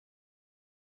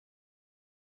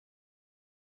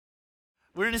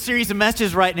We're in a series of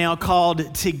messages right now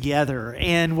called Together,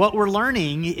 and what we're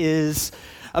learning is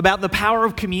about the power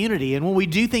of community, and when we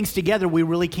do things together, we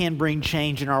really can bring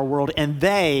change in our world, and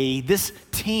this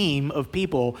team of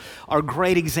people, are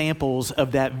great examples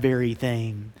of that very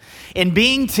thing. In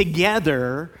being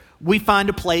together, we find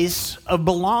a place of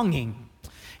belonging.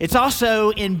 It's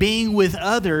also in being with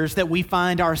others that we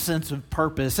find our sense of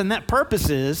purpose. And that purpose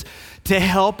is to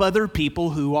help other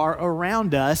people who are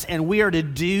around us. And we are to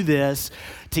do this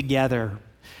together.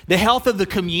 The health of the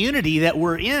community that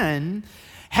we're in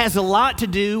has a lot to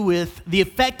do with the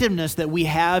effectiveness that we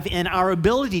have in our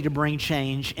ability to bring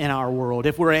change in our world.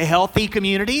 If we're a healthy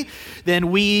community,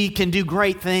 then we can do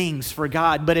great things for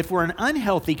God. But if we're an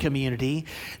unhealthy community,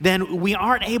 then we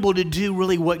aren't able to do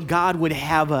really what God would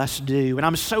have us do. And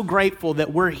I'm so grateful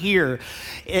that we're here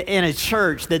in a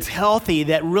church that's healthy,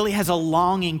 that really has a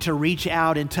longing to reach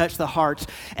out and touch the hearts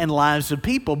and lives of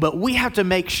people. But we have to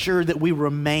make sure that we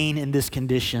remain in this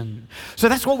condition. So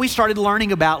that's what we started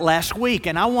learning about last week.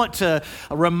 And I want to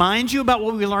remind you about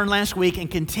what we learned last week and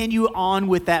continue on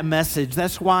with that message.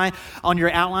 That's why on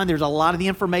your outline, there's a lot of the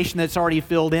information that's already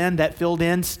filled in, that filled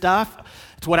in stuff.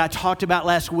 It's what I talked about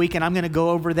last week, and I'm going to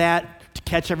go over that to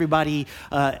catch everybody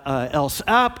else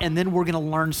up, and then we're going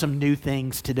to learn some new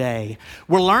things today.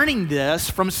 We're learning this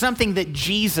from something that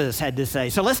Jesus had to say.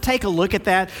 So let's take a look at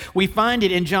that. We find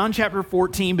it in John chapter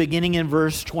 14, beginning in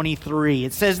verse 23.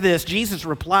 It says this: Jesus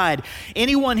replied,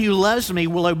 "Anyone who loves me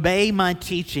will obey my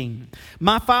teaching.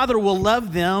 My Father will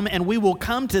love them, and we will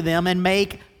come to them and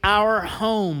make our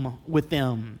home with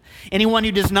them. Anyone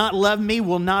who does not love me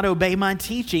will not obey my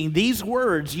teaching. These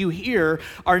words you hear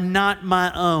are not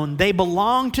my own. They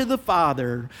belong to the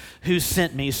Father who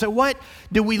sent me." So what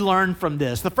do we learn from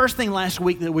this? The first thing last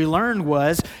week that we learned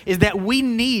is that we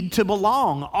need to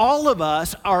belong. All of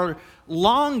us are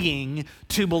longing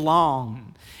to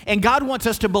belong. And God wants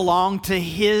us to belong to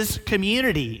His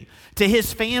community, to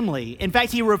His family. In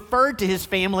fact, He referred to His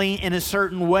family in a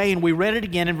certain way, and we read it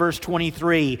again in verse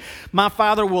 23. "My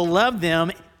Father will love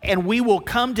them, and we will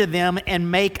come to them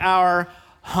and make our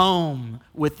home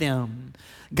with them."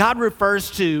 God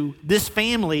refers to this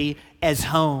family as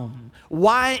home.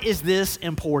 Why is this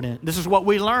important? This is what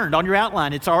we learned on your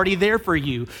outline. It's already there for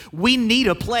you. We need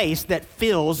a place that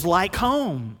feels like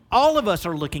home. All of us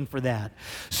are looking for that.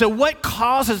 So what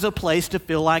causes a place to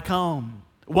feel like home?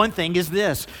 One thing is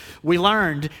this: we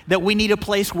learned that we need a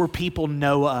place where people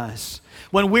know us.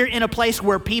 When we're in a place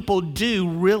where people do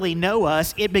really know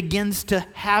us, it begins to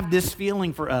have this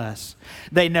feeling for us.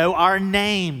 They know our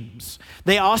names.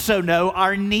 They also know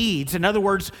our needs. In other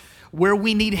words, where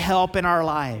we need help in our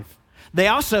life. They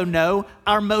also know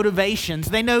our motivations.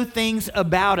 They know things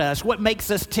about us, what makes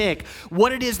us tick,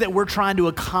 what it is that we're trying to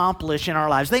accomplish in our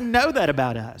lives. They know that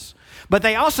about us. But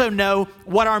they also know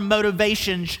what our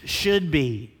motivations should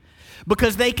be,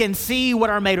 because they can see what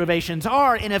our motivations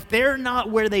are, and if they're not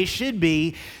where they should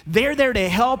be, they're there to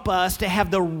help us to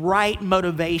have the right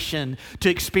motivation to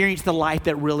experience the life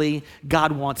that really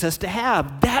God wants us to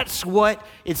have. That's what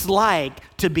it's like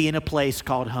to be in a place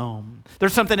called home.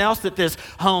 There's something else that this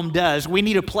home does. We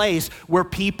need a place where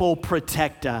people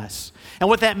protect us. And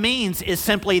what that means is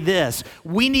simply this: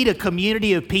 we need a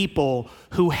community of people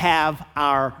who have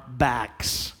our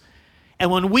backs. And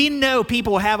when we know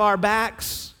people have our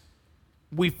backs,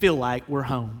 we feel like we're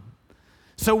home.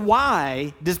 So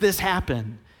why does this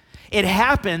happen? It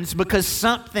happens because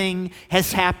something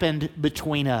has happened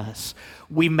between us.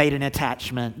 We've made an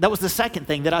attachment. That was the second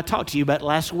thing that I talked to you about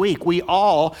last week. We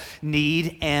all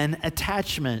need an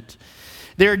attachment.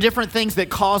 There are different things that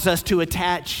cause us to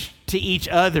attach to each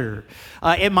other.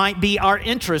 It might be our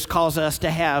interests cause us to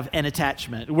have an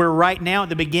attachment. We're right now at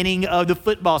the beginning of the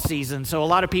football season, so a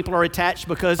lot of people are attached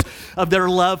because of their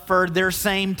love for their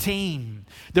same team.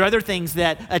 There are other things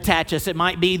that attach us. It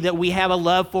might be that we have a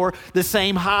love for the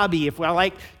same hobby. If I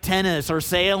like tennis or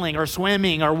sailing or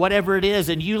swimming or whatever it is,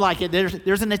 and you like it,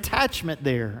 there's an attachment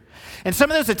there. And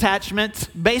some of those attachments,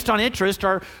 based on interest,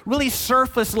 are really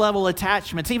surface level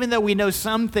attachments, even though we know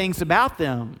some things about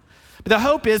them. But the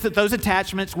hope is that those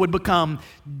attachments would become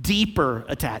deeper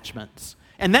attachments.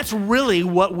 And that's really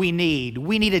what we need.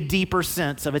 We need a deeper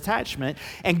sense of attachment,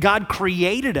 and God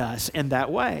created us in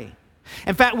that way.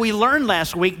 In fact, we learned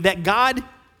last week that God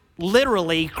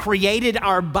literally created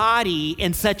our body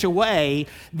in such a way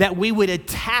that we would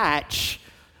attach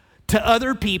to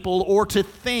other people or to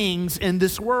things in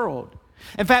this world.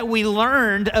 In fact, we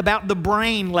learned about the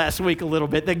brain last week a little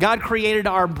bit, that God created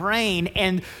our brain,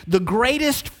 and the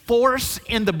greatest force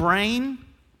in the brain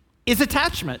is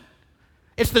attachment.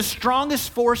 It's the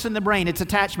strongest force in the brain. It's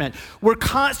attachment. We're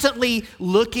constantly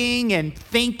looking and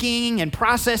thinking and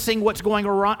processing what's going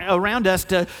around us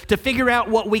to figure out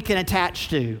what we can attach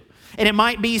to. And it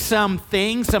might be some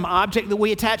thing, some object that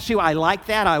we attach to. I like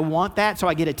that, I want that, so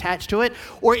I get attached to it.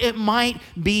 Or it might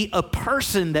be a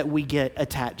person that we get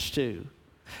attached to.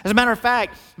 As a matter of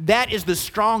fact, that is the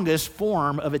strongest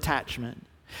form of attachment.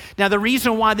 Now, the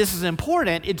reason why this is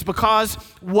important, it's because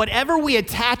whatever we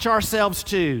attach ourselves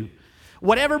to,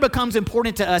 whatever becomes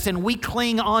important to us and we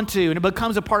cling onto and it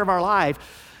becomes a part of our life,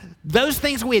 those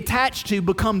things we attach to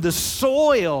become the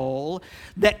soil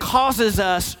that causes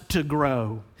us to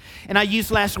grow. And I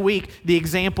used last week the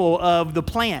example of the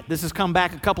plant. This has come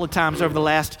back a couple of times over the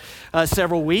last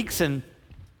several weeks, and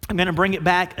I'm going to bring it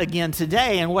back again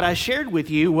today. And what I shared with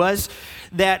you was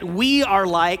that we are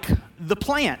like the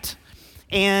plant,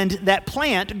 and that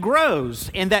plant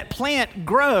grows, and that plant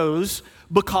grows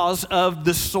because of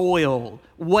the soil,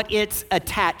 what it's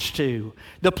attached to.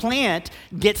 The plant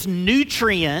gets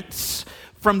nutrients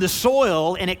from the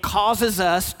soil, and it causes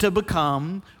us to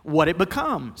become what it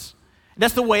becomes.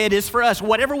 That's the way it is for us.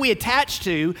 Whatever we attach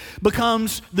to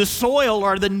becomes the soil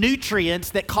or the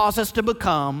nutrients that cause us to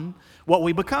become what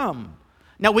we become.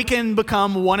 Now, we can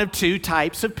become one of two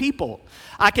types of people.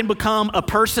 I can become a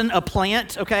person, a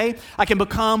plant, okay? I can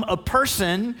become a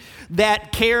person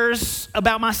that cares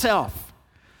about myself.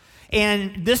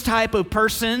 And this type of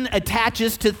person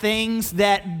attaches to things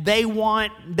that they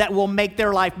want that will make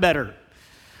their life better.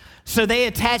 So they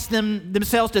attach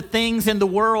themselves to things in the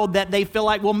world that they feel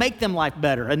like will make them life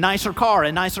better. A nicer car,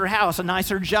 a nicer house, a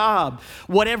nicer job,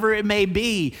 whatever it may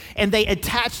be. And they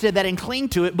attach to that and cling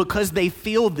to it because they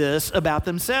feel this about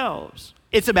themselves.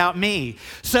 It's about me.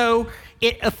 So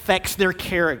it affects their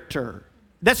character.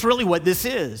 That's really what this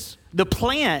is. The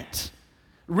plant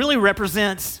really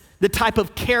represents the type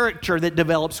of character that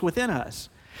develops within us.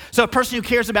 So a person who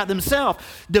cares about themselves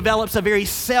develops a very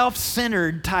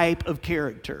self-centered type of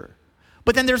character.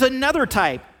 But then there's another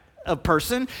type of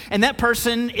person, and that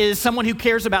person is someone who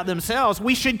cares about themselves.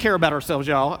 We should care about ourselves,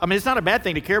 y'all. I mean, it's not a bad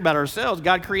thing to care about ourselves.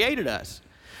 God created us.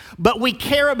 But we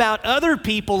care about other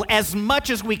people as much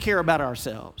as we care about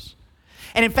ourselves.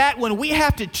 And in fact, when we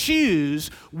have to choose,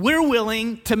 we're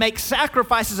willing to make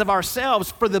sacrifices of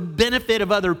ourselves for the benefit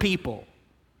of other people.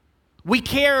 We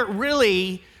care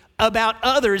really about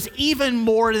others even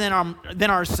more than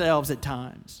ourselves at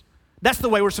times. That's the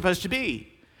way we're supposed to be.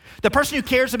 The person who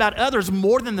cares about others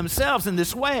more than themselves in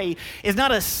this way is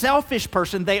not a selfish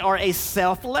person, they are a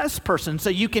selfless person. So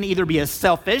you can either be a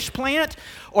selfish plant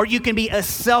or you can be a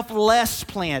selfless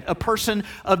plant, a person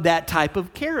of that type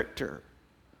of character.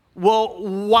 Well,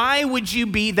 why would you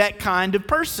be that kind of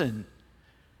person?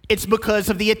 It's because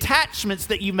of the attachments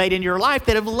that you made in your life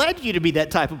that have led you to be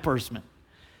that type of person.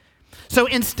 So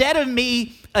instead of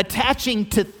me attaching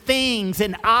to things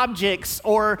and objects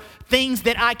or things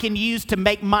that I can use to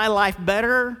make my life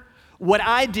better, what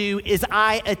I do is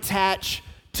I attach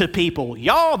to people.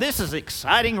 Y'all, this is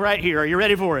exciting right here. Are you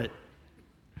ready for it?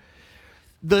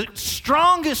 The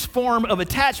strongest form of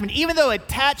attachment, even though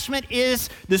attachment is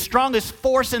the strongest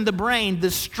force in the brain,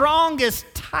 the strongest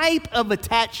type of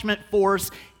attachment force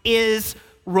is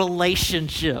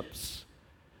relationships.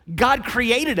 God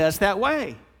created us that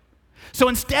way. So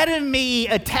instead of me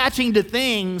attaching to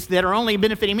things that are only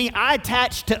benefiting me, I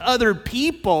attach to other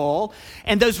people,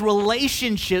 and those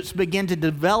relationships begin to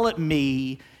develop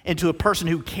me into a person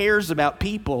who cares about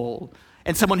people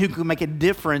and someone who can make a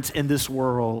difference in this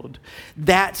world.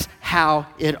 That's how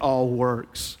it all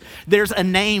works. There's a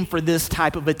name for this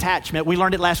type of attachment. We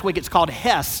learned it last week. It's called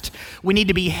Hest. We need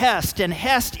to be Hest. And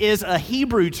Hest is a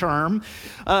Hebrew term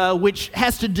which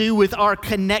has to do with our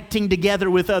connecting together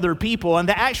with other people. And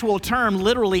the actual term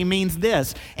literally means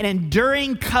this: an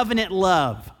enduring covenant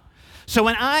love. So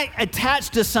when I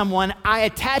attach to someone, I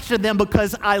attach to them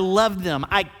because I love them.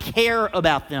 I care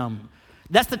about them.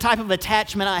 That's the type of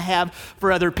attachment I have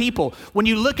for other people. When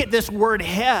you look at this word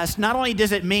Hest, not only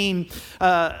does it mean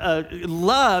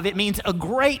love, it means a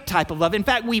great type of love. In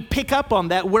fact, we pick up on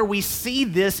that where we see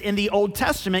this in the Old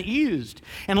Testament used.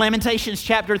 In Lamentations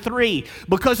chapter 3,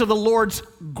 because of the Lord's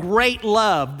great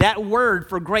love, that word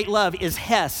for great love is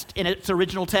Hest in its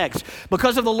original text.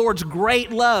 Because of the Lord's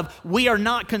great love, we are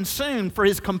not consumed, for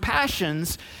his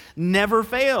compassions never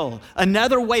fail.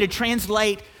 Another way to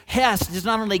translate Hest is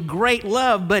not only great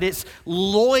love, but it's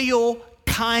loyal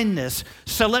kindness.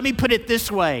 So let me put it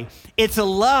this way. It's a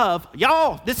love,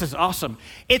 y'all, this is awesome.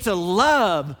 It's a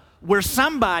love where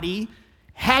somebody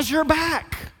has your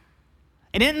back.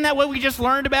 And isn't that what we just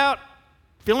learned about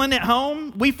feeling at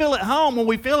home? We feel at home when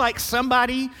we feel like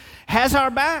somebody has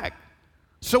our back.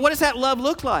 So what does that love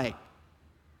look like?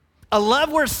 A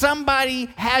love where somebody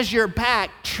has your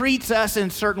back, treats us in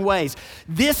certain ways.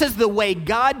 This is the way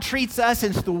God treats us,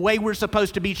 and it's the way we're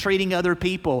supposed to be treating other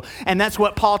people. And that's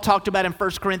what Paul talked about in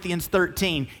 1 Corinthians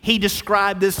 13. He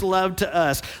described this love to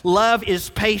us. Love is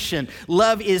patient.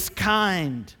 Love is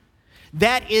kind.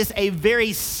 That is a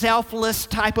very selfless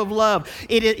type of love.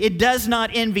 It does not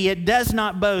envy. It does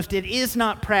not boast. It is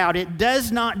not proud. It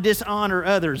does not dishonor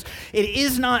others. It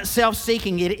is not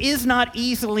self-seeking. It is not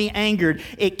easily angered.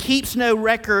 It keeps no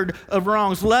record of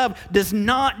wrongs. Love does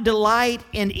not delight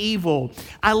in evil.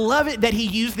 I love it that he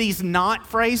used these not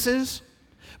phrases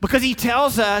because he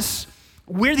tells us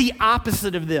we're the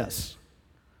opposite of this.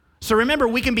 So remember,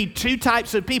 we can be two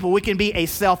types of people. We can be a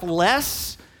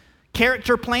selfless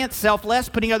character plant, selfless,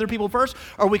 putting other people first,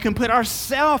 or we can put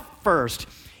ourselves first.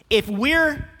 If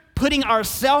we're putting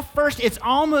ourselves first, it's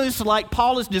almost like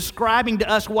Paul is describing to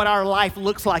us what our life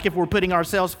looks like if we're putting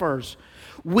ourselves first.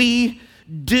 We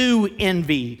do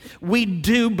envy. We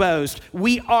do boast.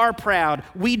 We are proud.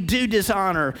 We do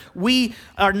dishonor. We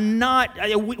are not,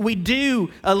 we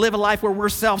do live a life where we're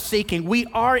self-seeking. We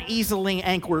are easily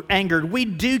angered. We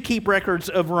do keep records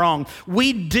of wrong.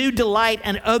 We do delight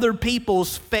in other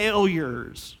people's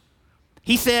failures.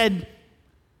 He said,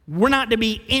 we're not to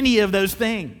be any of those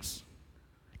things.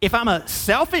 If I'm a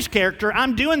selfish character,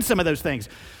 I'm doing some of those things.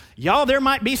 Y'all, there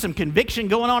might be some conviction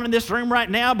going on in this room right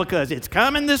now because it's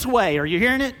coming this way. Are you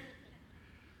hearing it?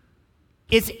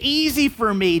 It's easy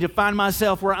for me to find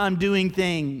myself where I'm doing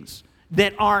things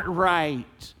that aren't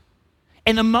right.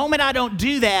 And the moment I don't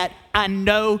do that, I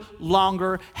no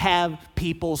longer have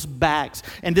people's backs.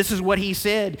 And this is what he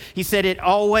said. He said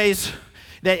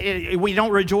we don't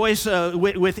rejoice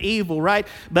with evil, right?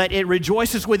 But it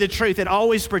rejoices with the truth. It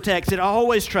always protects. It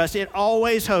always trusts. It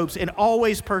always hopes. It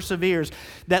always perseveres.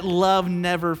 That love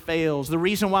never fails. The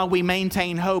reason why we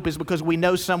maintain hope is because we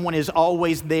know someone is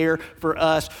always there for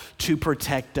us to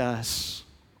protect us.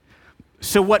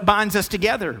 So what binds us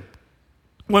together?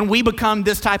 When we become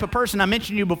this type of person, I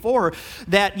mentioned to you before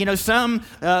that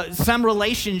some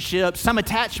relationships, some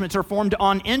attachments are formed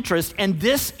on interest, and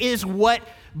this is what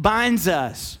binds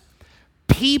us.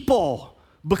 People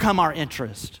become our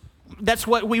interest. That's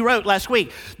what we wrote last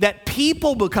week, that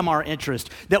people become our interest,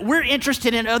 that we're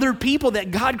interested in other people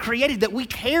that God created, that we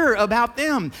care about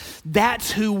them.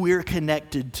 That's who we're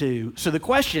connected to. So the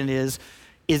question is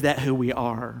that who we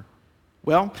are?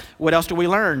 Well, what else do we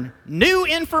learn? New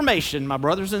information, my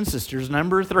brothers and sisters.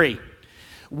 Number 3.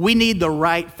 We need the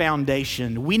right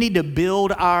foundation. We need to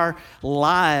build our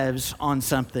lives on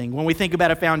something. When we think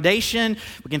about a foundation,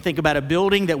 we can think about a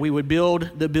building that we would build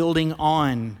the building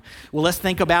on. Well, let's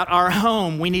think about our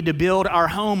home. We need to build our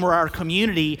home or our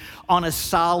community on a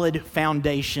solid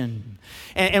foundation.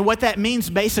 And what that means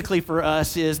basically for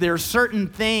us is there are certain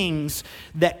things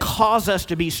that cause us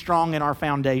to be strong in our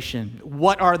foundation.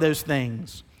 What are those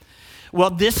things? Well,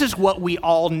 this is what we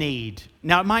all need.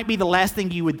 Now, it might be the last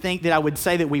thing you would think that I would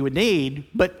say that we would need,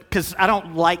 but because I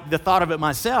don't like the thought of it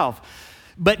myself.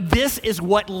 But this is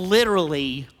what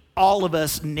literally all of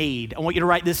us need. I want you to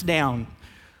write this down.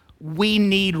 We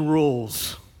need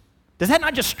rules. Does that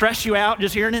not just stress you out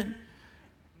just hearing it?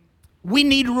 We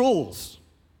need rules.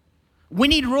 We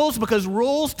need rules because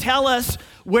rules tell us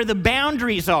where the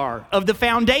boundaries are of the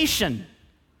foundation.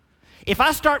 If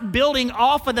I start building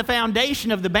off of the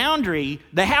foundation of the boundary,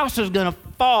 the house is going to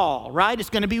fall, right? It's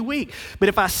going to be weak. But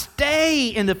if I stay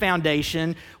in the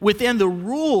foundation within the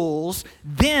rules,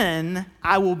 then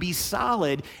I will be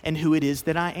solid in who it is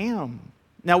that I am.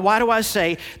 Now, why do I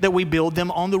say that we build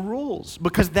them on the rules?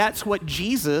 Because that's what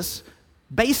Jesus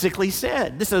basically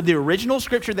said. This is the original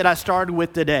scripture that I started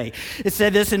with today. It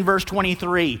said this in verse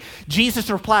 23. Jesus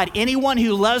replied, anyone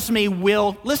who loves me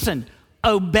will, listen,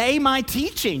 obey my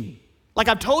teaching. Like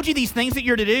I've told you these things that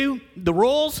you're to do, the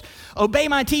rules, obey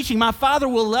my teaching. My Father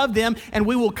will love them and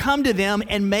we will come to them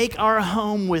and make our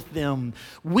home with them.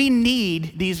 We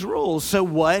need these rules. So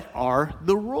what are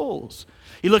the rules?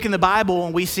 You look in the Bible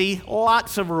and we see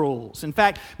lots of rules. In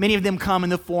fact, many of them come in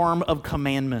the form of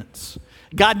commandments.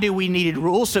 God knew we needed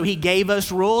rules, so he gave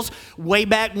us rules way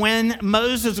back when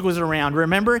Moses was around.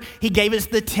 Remember, he gave us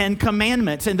the 10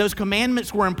 commandments, and those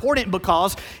commandments were important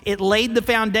because it laid the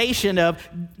foundation of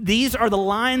these are the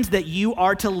lines that you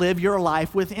are to live your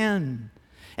life within.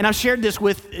 And I've shared this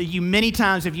with you many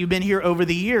times if you've been here over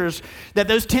the years, that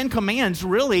those 10 commands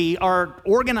really are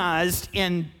organized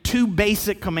in 2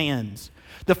 basic commands.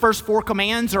 The first 4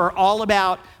 commands are all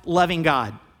about loving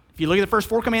God. If you look at the first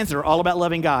 4 commands, they're all about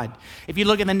loving God. If you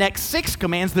look at the next 6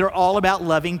 commands, they're all about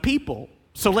loving people.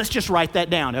 So let's just write that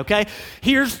down, okay?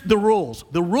 Here's the rules.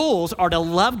 The rules are to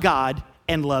love God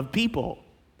and love people.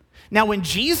 Now, when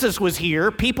Jesus was here,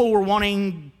 people were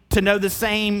wanting to know the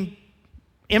same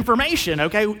information,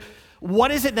 okay?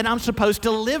 What is it that I'm supposed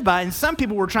to live by? And some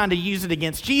people were trying to use it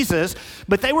against Jesus,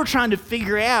 but they were trying to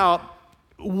figure out,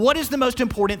 what is the most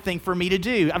important thing for me to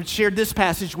do? I've shared this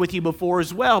passage with you before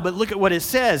as well, but look at what it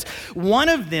says. One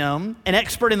of them, an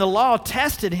expert in the law,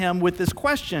 tested him with this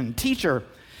question: "Teacher,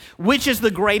 which is the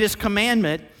greatest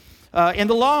commandment in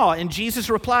the law?" And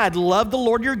Jesus replied, "Love the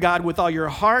Lord your God with all your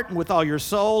heart and with all your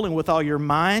soul and with all your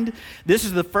mind. This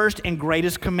is the first and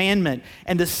greatest commandment.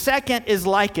 And the second is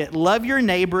like it. Love your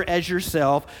neighbor as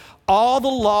yourself. All the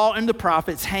law and the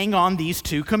prophets hang on these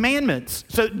two commandments."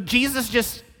 So Jesus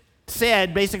just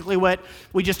said basically what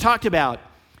we just talked about.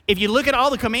 If you look at all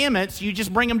the commandments, you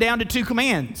just bring them down to two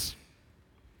commands.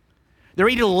 They're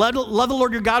either love the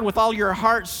Lord your God with all your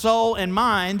heart, soul, and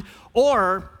mind,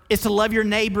 or it's to love your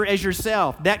neighbor as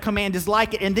yourself. That command is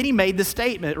like it. And then he made the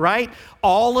statement, right?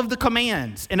 All of the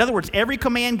commands. In other words, every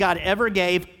command God ever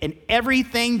gave and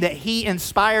everything that he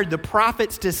inspired the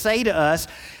prophets to say to us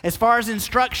as far as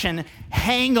instruction,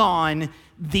 hang on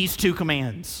these two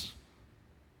commands.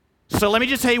 So let me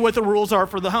just tell you what the rules are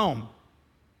for the home: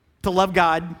 to love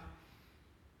God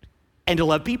and to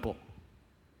love people.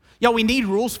 Y'all, we need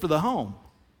rules for the home.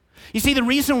 You see, the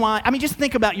reason why, just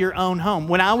think about your own home.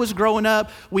 When I was growing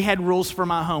up, we had rules for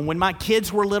my home. When my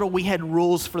kids were little, we had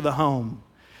rules for the home.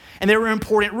 And there were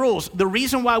important rules. The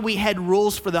reason why we had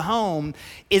rules for the home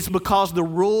is because the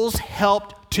rules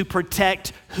helped to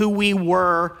protect who we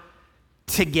were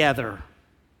together.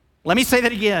 Let me say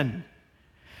that again.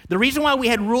 The reason why we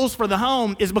had rules for the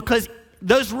home is because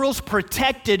those rules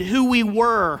protected who we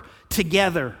were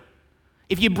together.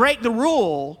 If you break the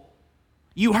rule,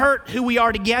 you hurt who we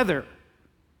are together.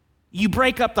 You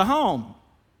break up the home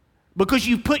because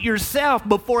you put yourself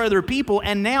before other people,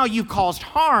 and now you've caused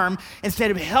harm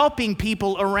instead of helping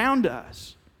people around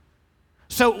us.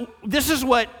 So this is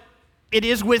what it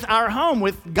is with our home,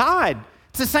 with God.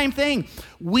 It's the same thing.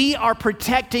 We are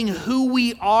protecting who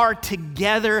we are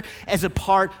together as a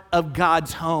part of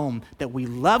God's home, that we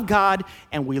love God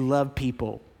and we love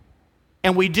people.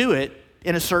 And we do it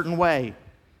in a certain way.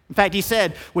 In fact, he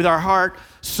said, with our heart,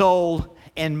 soul,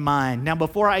 and mind. Now,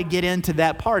 before I get into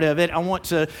that part of it, I want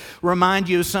to remind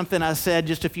you of something I said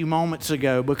just a few moments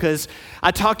ago, because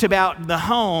I talked about the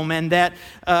home and that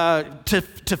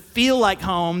to feel like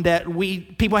home, that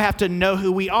people have to know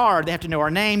who we are. They have to know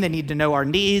our name. They need to know our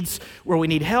needs, where we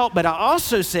need help. But I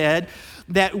also said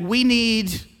that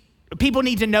people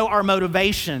need to know our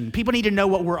motivation. People need to know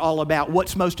what we're all about,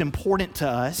 what's most important to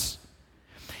us.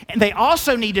 And they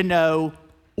also need to know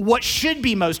what should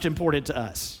be most important to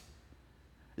us.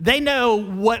 They know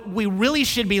what we really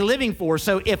should be living for.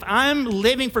 So if I'm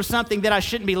living for something that I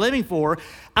shouldn't be living for,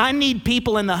 I need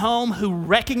people in the home who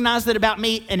recognize that about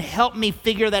me and help me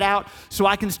figure that out so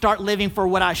I can start living for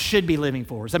what I should be living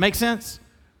for. Does that make sense?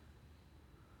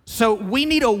 So we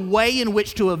need a way in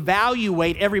which to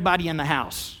evaluate everybody in the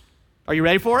house. Are you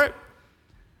ready for it?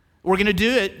 We're going to do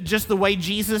it just the way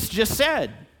Jesus just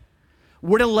said.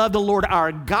 We're to love the Lord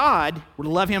our God. We're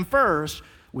to love him first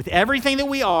with everything that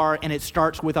we are, and it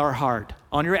starts with our heart.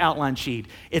 On your outline sheet,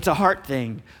 it's a heart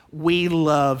thing. We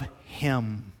love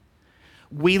him.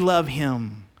 We love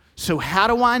him. So how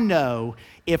do I know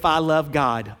if I love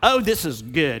God? Oh, this is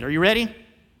good. Are you ready?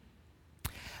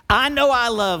 I know I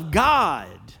love God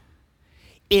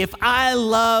if I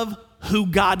love who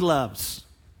God loves.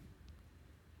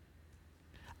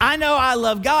 I know I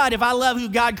love God if I love who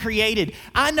God created.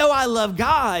 I know I love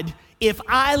God if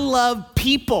I love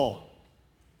people.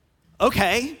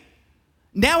 Okay,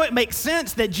 now it makes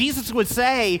sense that Jesus would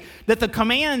say that the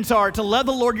commands are to love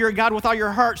the Lord your God with all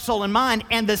your heart, soul, and mind,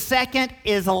 and the second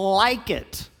is like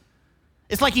it.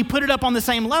 It's like you put it up on the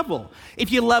same level.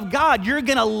 If you love God, you're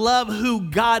going to love who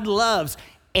God loves,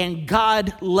 and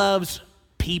God loves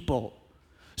people.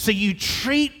 So you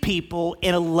treat people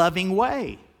in a loving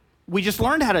way. We just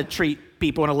learned how to treat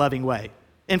people in a loving way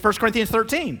in 1 Corinthians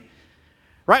 13,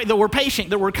 right? That we're patient,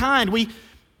 that we're kind.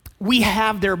 We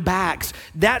have their backs.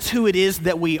 That's who it is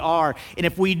that we are. And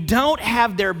if we don't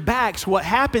have their backs, what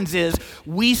happens is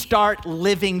we start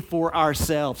living for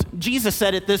ourselves. Jesus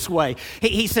said it this way.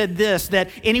 He said this, that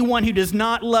anyone who does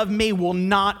not love me will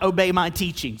not obey my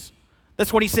teachings.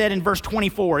 That's what he said in verse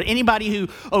 24. Anybody who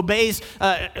obeys,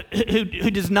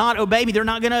 who does not obey me, they're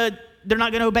not going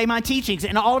to obey my teachings.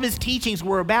 And all of his teachings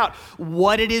were about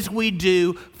what it is we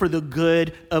do for the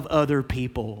good of other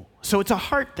people. So it's a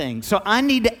heart thing. So I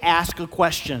need to ask a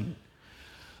question.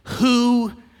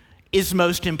 Who is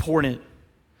most important?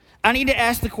 I need to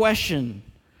ask the question,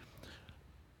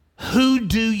 who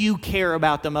do you care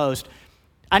about the most?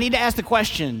 I need to ask the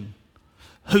question,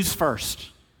 Who's first?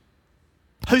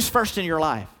 Who's first in your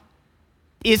life?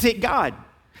 Is it God?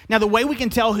 Now, the way we can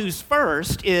tell who's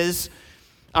first is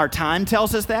our time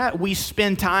tells us that. We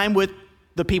spend time with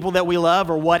the people that we love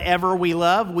or whatever we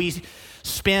love. We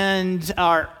spend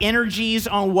our energies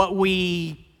on what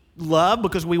we love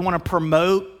because we want to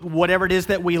promote whatever it is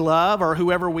that we love or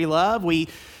whoever we love. We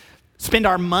spend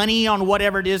our money on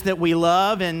whatever it is that we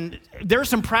love. And there are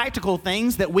some practical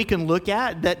things that we can look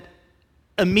at that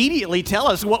immediately tell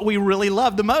us what we really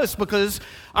love the most because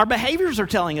our behaviors are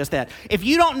telling us that. If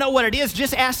you don't know what it is,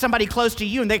 just ask somebody close to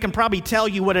you and they can probably tell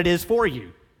you what it is for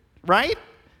you, right?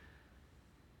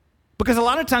 Because a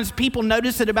lot of times people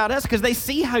notice it about us because they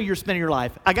see how you're spending your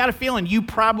life. I got a feeling you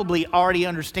probably already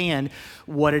understand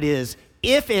what it is.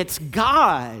 If it's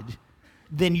God,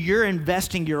 then you're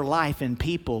investing your life in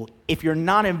people. If you're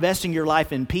not investing your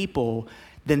life in people,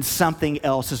 then something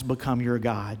else has become your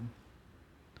God.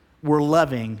 We're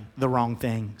loving the wrong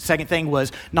thing. Second thing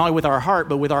was not only with our heart,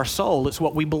 but with our soul. It's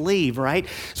what we believe, right?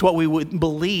 It's what we would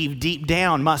believe deep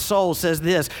down. My soul says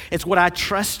this. It's what I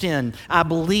trust in. I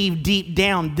believe deep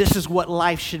down this is what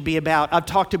life should be about. I've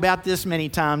talked about this many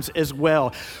times as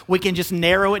well. We can just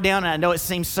narrow it down. And I know it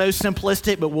seems so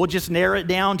simplistic, but we'll just narrow it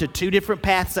down to two different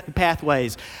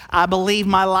pathways. I believe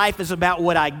my life is about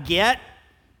what I get.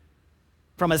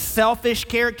 From a selfish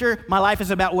character, my life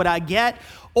is about what I get.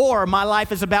 Or my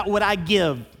life is about what I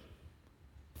give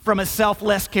from a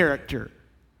selfless character.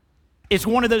 It's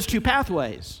one of those two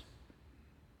pathways.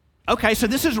 Okay, so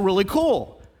this is really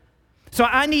cool. So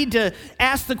I need to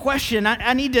ask the question,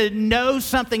 I need to know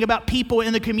something about people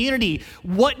in the community.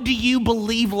 What do you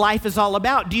believe life is all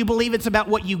about? Do you believe it's about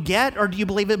what you get, or do you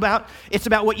believe it's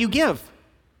about what you give?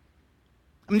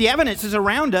 I mean, the evidence is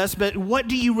around us, but what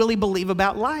do you really believe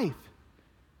about life?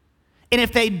 And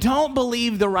if they don't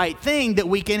believe the right thing, that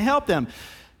we can help them.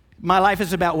 My life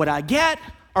is about what I get,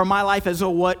 or my life is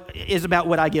about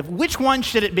what I give. Which one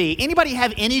should it be? Anybody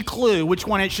have any clue which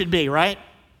one it should be, right?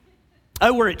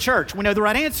 Oh, we're at church. We know the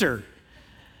right answer.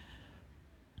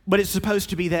 But it's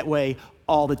supposed to be that way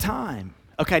all the time.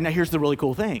 Okay, now here's the really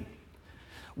cool thing.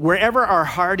 Wherever our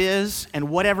heart is and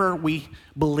whatever we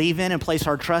believe in and place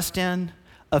our trust in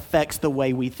affects the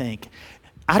way we think.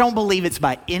 I don't believe it's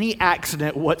by any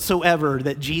accident whatsoever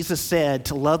that Jesus said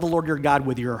to love the Lord your God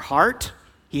with your heart.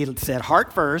 He said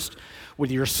heart first.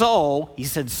 With your soul, he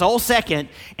said soul second.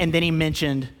 And then he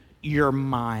mentioned your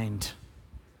mind.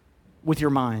 With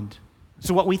your mind.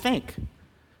 So what we think.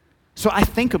 So I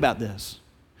think about this.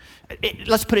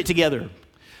 Let's put it together.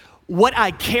 What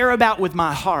I care about with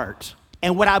my heart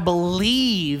and what I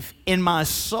believe in my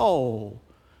soul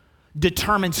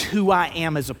determines who I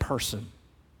am as a person.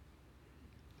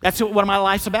 That's what my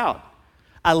life's about.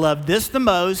 I love this the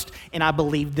most, and I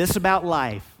believe this about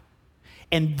life.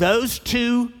 And those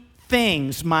two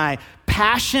things, my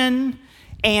passion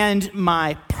and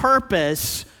my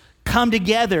purpose, come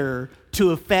together to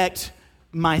affect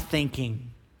my thinking.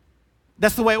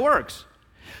 That's the way it works.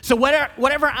 So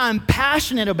whatever I'm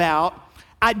passionate about,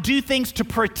 I do things to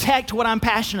protect what I'm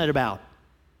passionate about.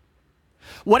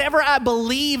 Whatever I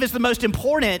believe is the most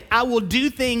important, I will do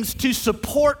things to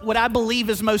support what I believe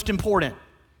is most important.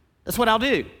 That's what I'll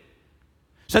do.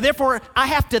 So therefore, I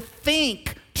have to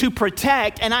think to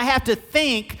protect, and I have to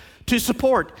think to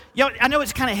support. I know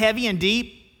it's kind of heavy and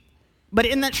deep, but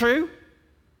isn't that true?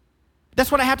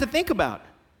 That's what I have to think about.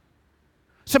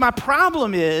 So my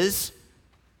problem is,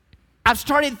 I've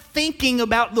started thinking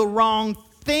about the wrong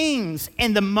things.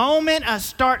 And the moment I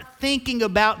start thinking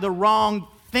about the wrong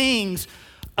things,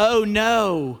 oh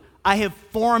no, I have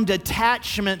formed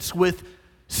attachments with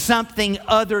something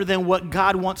other than what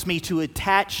God wants me to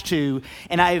attach to,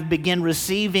 and I have begun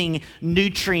receiving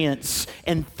nutrients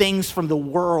and things from the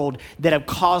world that have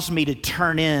caused me to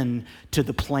turn in to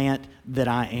the plant that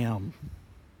I am.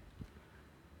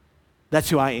 That's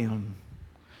who I am.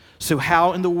 So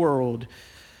how in the world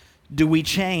do we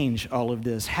change all of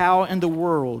this? How in the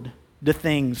world do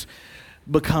things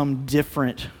become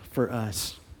different for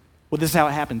us? Well, this is how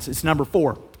it happens. It's number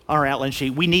 4 on our outline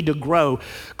sheet. We need to grow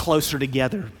closer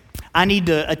together. I need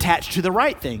to attach to the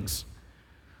right things.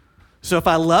 So if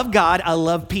I love God, I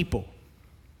love people.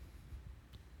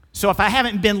 So if I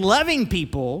haven't been loving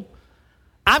people,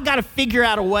 I've got to figure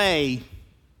out a way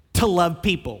to love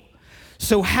people.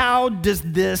 So how does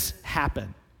this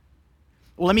happen?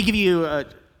 Well, let me give you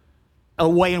a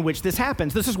way in which this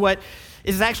happens. This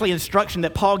is actually instruction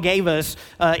that Paul gave us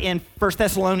in 1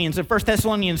 Thessalonians. In 1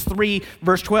 Thessalonians 3,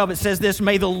 verse 12, it says this: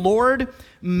 "May the Lord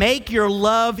make your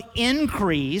love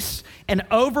increase and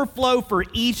overflow for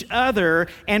each other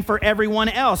and for everyone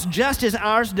else, just as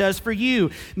ours does for you.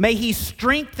 May he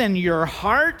strengthen your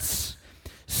hearts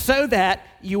so that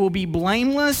you will be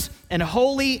blameless and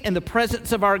holy in the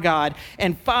presence of our God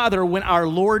and Father when our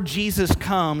Lord Jesus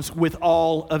comes with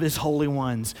all of his holy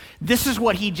ones. This is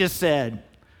what he just said.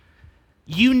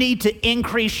 You need to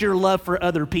increase your love for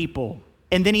other people.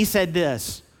 And then he said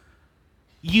this,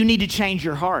 you need to change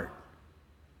your heart.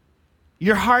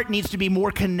 Your heart needs to be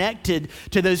more connected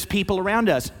to those people around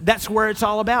us. That's where it's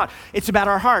all about. It's about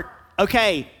our heart.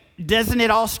 Okay, doesn't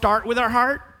it all start with our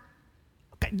heart?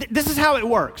 Okay, this is how it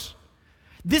works.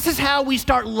 This is how we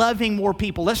start loving more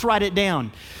people. Let's write it down.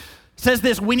 It says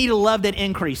this, we need a love that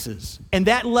increases. And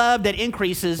that love that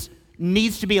increases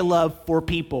needs to be a love for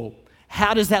people.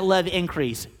 How does that love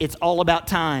increase? It's all about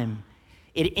time.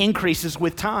 It increases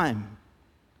with time.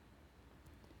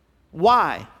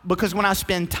 Why? Because when I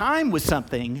spend time with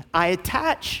something, I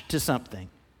attach to something.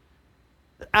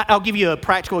 I'll give you a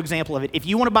practical example of it. If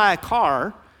you want to buy a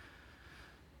car,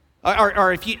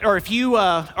 or if you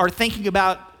are thinking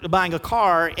about buying a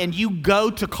car and you go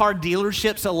to car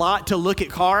dealerships a lot to look at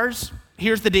cars,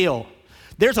 here's the deal.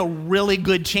 There's a really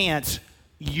good chance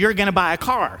you're going to buy a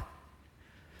car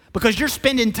because you're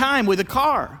spending time with a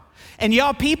car. And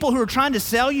y'all, people who are trying to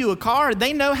sell you a car,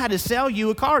 they know how to sell you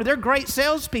a car. They're great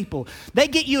salespeople. They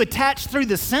get you attached through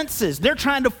the senses. They're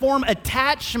trying to form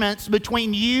attachments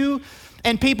between you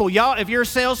and people. Y'all, if you're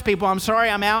salespeople, I'm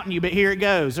sorry I'm outing you, but here it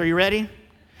goes. Are you ready?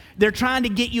 They're trying to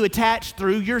get you attached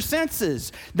through your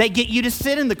senses. They get you to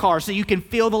sit in the car so you can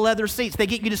feel the leather seats. They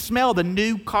get you to smell the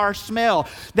new car smell.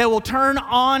 They will turn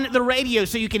on the radio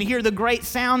so you can hear the great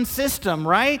sound system,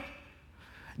 right?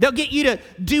 They'll get you to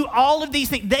do all of these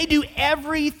things. They do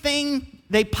everything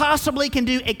they possibly can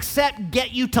do except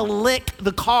get you to lick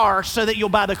the car so that you'll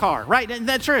buy the car, right? Isn't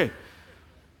that true?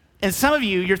 And some of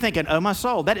you, you're thinking, oh my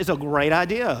soul, that is a great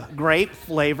idea. Grape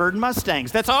flavored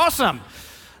Mustangs. That's awesome.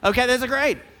 Okay, that's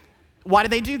great. Why do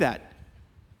they do that?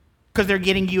 Because they're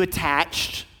getting you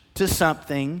attached to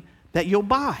something that you'll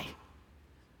buy.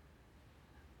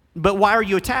 But why are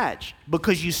you attached?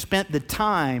 Because you spent the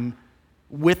time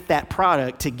with that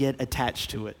product to get attached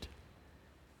to it.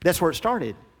 That's where it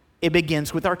started. It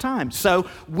begins with our time. So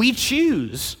we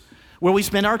choose where we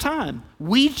spend our time.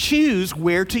 We choose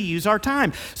where to use our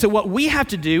time. So what we have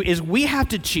to do is we have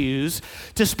to choose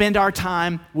to spend our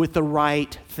time with the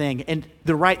right thing. And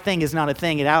the right thing is not a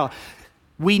thing at all.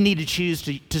 We need to choose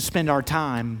to spend our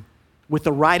time with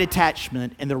the right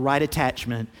attachment, and the right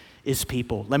attachment is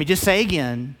people. Let me just say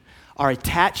again, our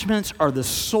attachments are the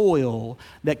soil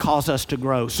that cause us to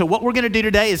grow. So what we're going to do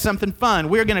today is something fun.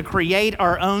 We're going to create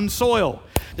our own soil.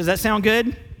 Does that sound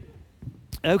good?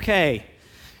 Okay.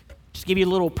 Just give you a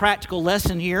little practical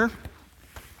lesson here.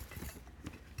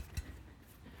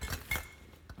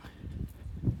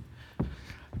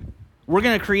 We're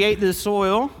going to create this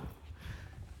soil.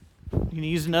 You can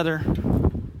use another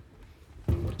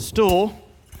stool,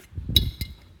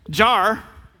 jar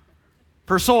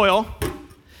for soil.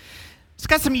 It's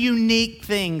got some unique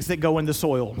things that go in the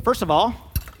soil. First of all,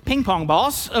 ping pong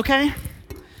balls, okay?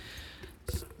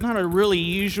 It's not a really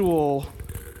usual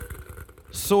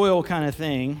soil kind of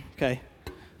thing. Okay,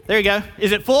 there you go.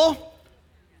 Is it full?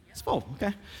 It's full,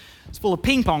 okay. It's full of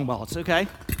ping pong balls, okay.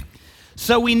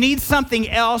 So we need something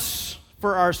else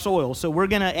for our soil. So we're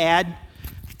gonna add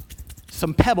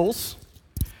some pebbles,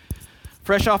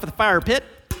 fresh off of the fire pit,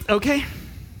 okay.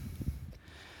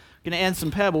 Gonna add some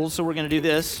pebbles, so we're gonna do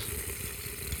this.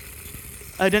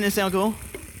 Oh, doesn't it sound cool?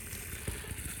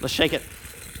 Let's shake it.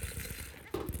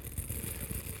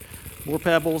 More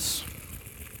pebbles.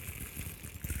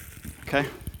 Okay.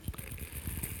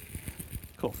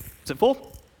 Cool. Is it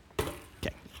full?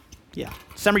 Okay. Yeah.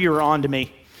 Some of you are on to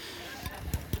me.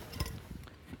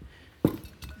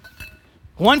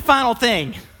 One final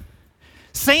thing.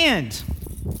 Sand.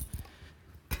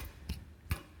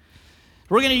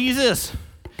 We're going to use this.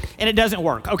 And it doesn't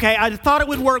work. Okay. I thought it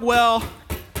would work well.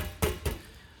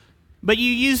 But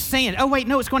you use sand. Oh, wait.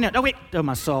 No, it's going down. Oh, wait. Oh,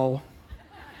 my soul.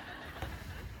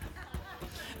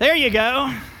 There you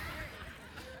go.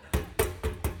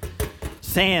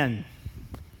 Sand.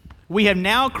 We have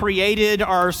now created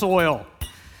our soil.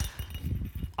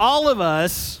 All of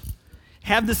us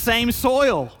have the same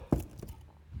soil.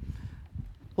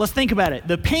 Let's think about it.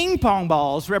 The ping pong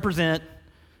balls represent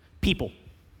people,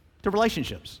 the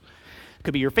relationships. It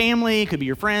could be your family, it could be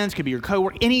your friends, it could be your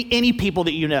coworkers, any people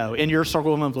that you know in your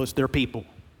circle of influence, they're people.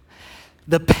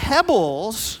 The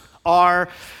pebbles are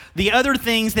the other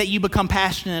things that you become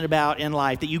passionate about in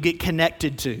life, that you get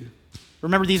connected to.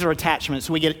 Remember, these are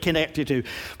attachments we get connected to.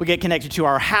 We get connected to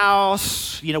our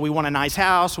house. We want a nice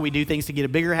house, so we do things to get a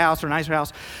bigger house or a nicer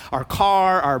house. Our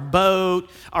car, our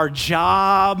boat, our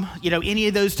job, any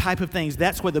of those type of things.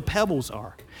 That's where the pebbles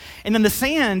are. And then the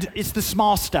sand is the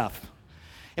small stuff.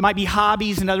 It might be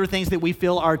hobbies and other things that we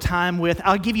fill our time with.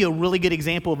 I'll give you a really good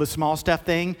example of a small stuff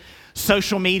thing.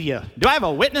 Social media. Do I have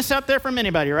a witness out there from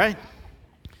anybody, right?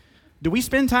 Do we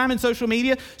spend time in social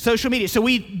media? Social media. So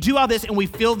we do all this and we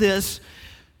fill this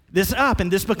up,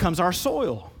 and this becomes our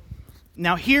soil.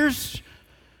 Now here's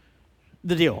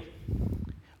the deal.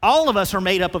 All of us are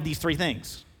made up of these three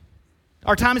things.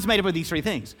 Our time is made up of these three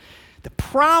things. The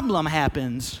problem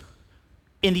happens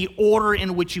in the order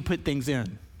in which you put things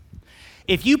in.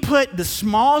 If you put the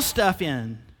small stuff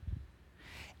in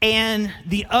and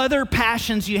the other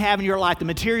passions you have in your life, the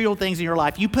material things in your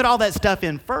life, you put all that stuff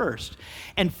in first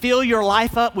and fill your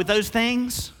life up with those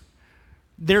things,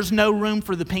 there's no room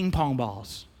for the ping pong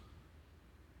balls.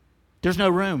 There's no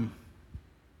room.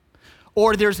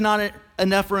 Or there's not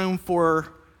enough room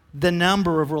for the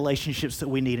number of relationships that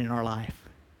we need in our life.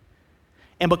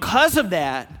 And because of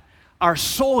that, our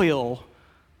soil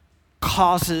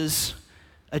causes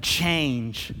a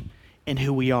change in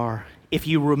who we are. If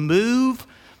you remove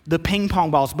the ping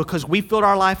pong balls, because we filled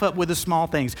our life up with the small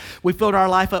things, we filled our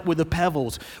life up with the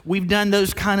pebbles, we've done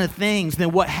those kind of things,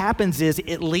 then what happens is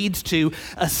it leads to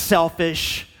a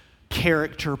selfish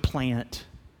character plant.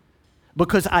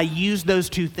 Because I use those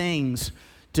two things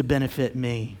to benefit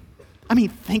me. I mean,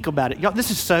 think about it. Y'all,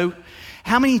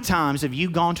 how many times have you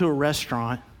gone to a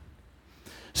restaurant,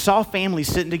 saw families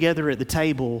sitting together at the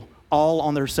table, all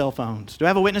on their cell phones? Do I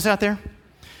have a witness out there?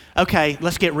 Okay,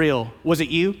 let's get real. Was it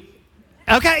you?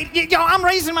 Okay, y'all, I'm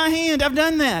raising my hand. I've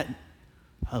done that.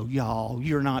 Oh, y'all,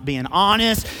 you're not being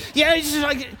honest. Yeah, it's just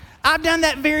like, I've done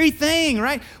that very thing,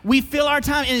 right? We fill our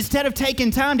time, and instead of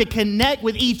taking time to connect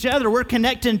with each other, we're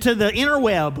connecting to the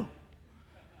interweb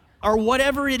or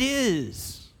whatever it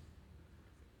is.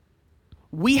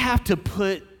 We have to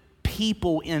put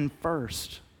people in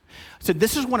first. So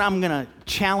this is what I'm going to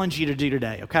challenge you to do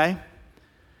today, okay?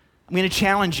 I'm going to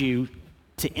challenge you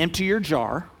to empty your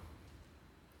jar,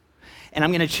 and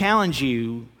I'm going to challenge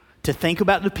you to think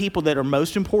about the people that are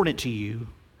most important to you,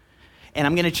 and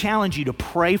I'm going to challenge you to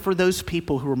pray for those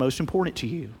people who are most important to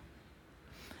you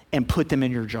and put them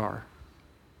in your jar.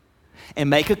 And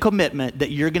make a commitment that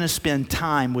you're going to spend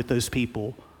time with those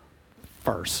people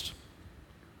first.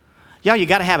 Y'all, you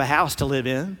got to have a house to live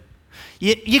in.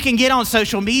 You can get on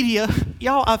social media.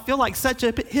 Y'all, I feel like such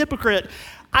a hypocrite.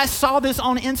 I saw this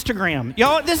on Instagram.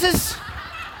 Y'all,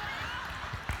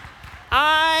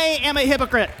 I am a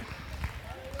hypocrite.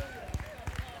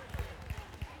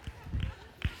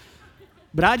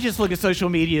 But I just look at social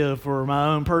media for my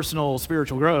own personal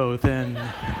spiritual growth and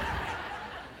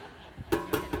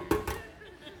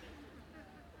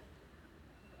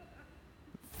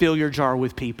fill your jar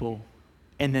with people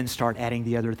and then start adding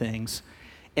the other things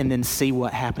and then see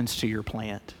what happens to your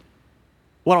plant.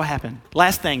 What will happen?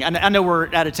 Last thing, I know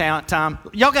we're out of time.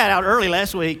 Y'all got out early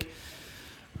last week.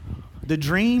 The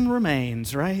dream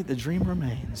remains, right? The dream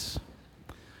remains.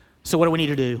 So what do we need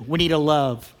to do? We need a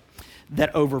love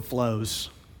that overflows.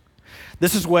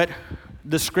 This is what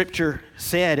the scripture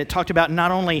said. It talked about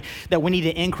not only that we need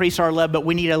to increase our love, but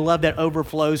we need a love that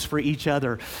overflows for each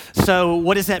other. So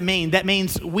what does that mean? That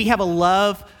means we have a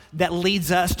love that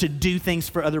leads us to do things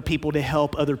for other people, to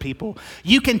help other people.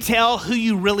 You can tell who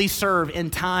you really serve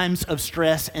in times of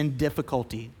stress and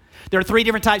difficulty. There are three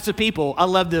different types of people. I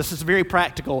love this. It's very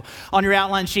practical. On your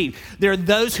outline sheet, there are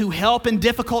those who help in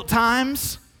difficult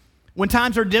times. When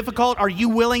times are difficult, are you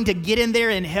willing to get in there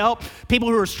and help people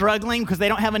who are struggling because they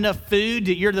don't have enough food?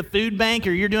 You're the food bank,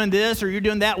 or you're doing this, or you're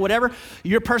doing that, whatever.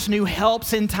 You're a person who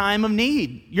helps in time of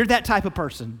need. You're that type of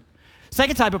person.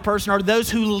 Second type of person are those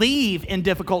who leave in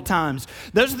difficult times.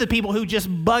 Those are the people who just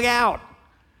bug out.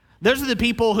 Those are the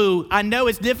people who, I know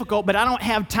it's difficult, but I don't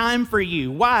have time for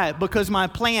you. Why? Because my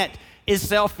plant is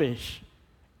selfish.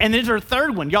 And there's our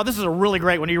third one. Y'all, this is a really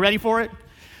great one. Are you ready for it?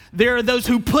 There are those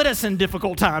who put us in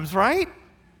difficult times, right?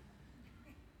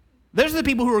 Those are the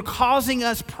people who are causing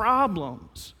us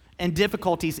problems and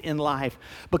difficulties in life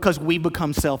because we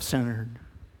become self-centered.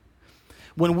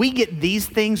 When we get these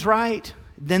things right,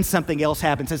 then something else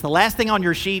happens. It's the last thing on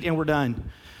your sheet and we're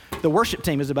done. The worship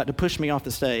team is about to push me off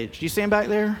the stage. Do you see them back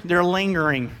there? They're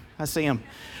lingering. I see them.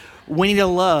 We need a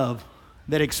love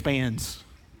that expands.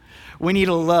 We need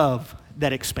a love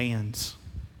that expands.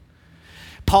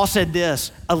 Paul said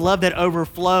this, a love that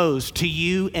overflows to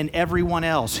you and everyone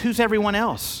else. Who's everyone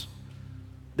else?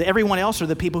 The everyone else are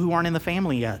the people who aren't in the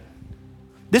family yet.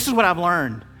 This is what I've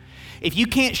learned. If you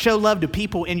can't show love to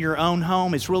people in your own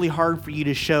home, it's really hard for you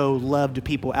to show love to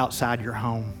people outside your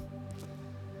home.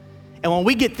 And when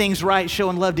we get things right,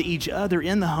 showing love to each other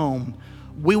in the home,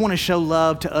 we want to show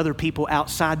love to other people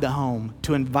outside the home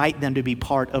to invite them to be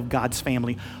part of God's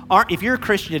family. If you're a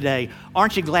Christian today,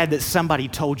 aren't you glad that somebody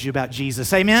told you about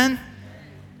Jesus? Amen?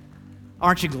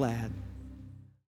 Aren't you glad?